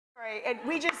Right, and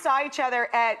we just saw each other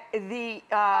at the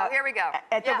here we go.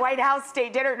 At the White House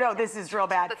state dinner. No, this is real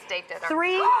bad. The state dinner.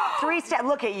 Three steps.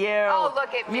 Look at you. Oh,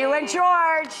 look at me. You and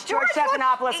George George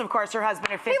Stephanopoulos, of course, her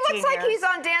husband of 15 years. He looks like he's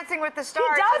on Dancing with the Stars.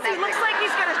 He does. He looks like he's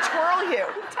gonna twirl you.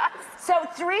 He does. So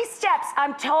 3 steps.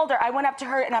 I told her. I went up to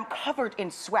her and I'm covered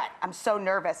in sweat. I'm so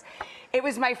nervous. It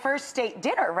was my first state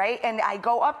dinner, right? And I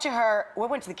go up to her. We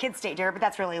went to the kids' state dinner, but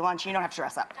that's really lunch. You don't have to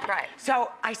dress up. Right.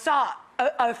 So I saw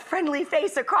a friendly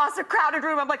face across a crowded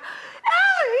room. I'm like,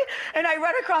 Ellie! And I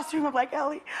run across the room. I'm like,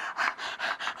 Ellie,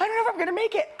 I don't know if I'm gonna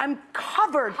make it. I'm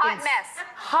covered Hot in mess.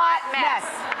 Hot mess.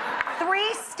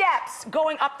 3 steps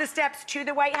going up the steps to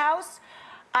the White House.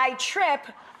 I trip.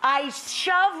 I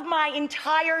shove my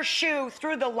entire shoe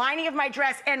through the lining of my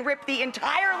dress and rip the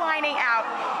entire lining out.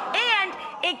 And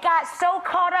it got so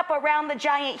caught up around the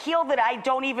giant heel that I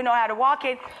don't even know how to walk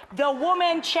in. The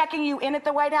woman checking you in at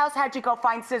the White House had to go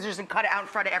find scissors and cut it out in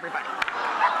front of everybody.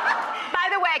 By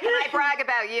the way, can I brag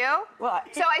about you?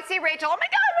 What? So I see Rachel, oh my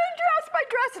God, my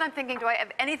dress, and I'm thinking, do I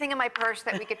have anything in my purse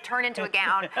that we could turn into a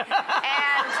gown?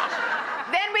 And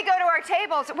then we go to our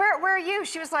tables. Where are you?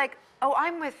 She was like, oh,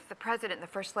 I'm with the president and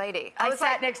the first lady. I was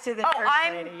sat like, next to the oh, first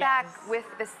I'm lady, back yes. with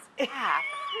the staff.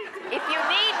 If you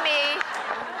need me,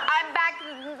 I'm back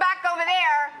over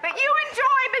there. But you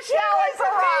enjoy Michelle and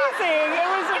Barack. Amazing. It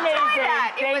was Enjoy amazing.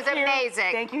 that. It was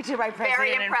amazing. Thank you to my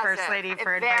president and first lady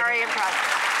for inviting me. Very impressive.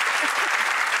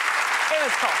 It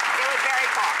was cool. It was very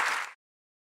cool.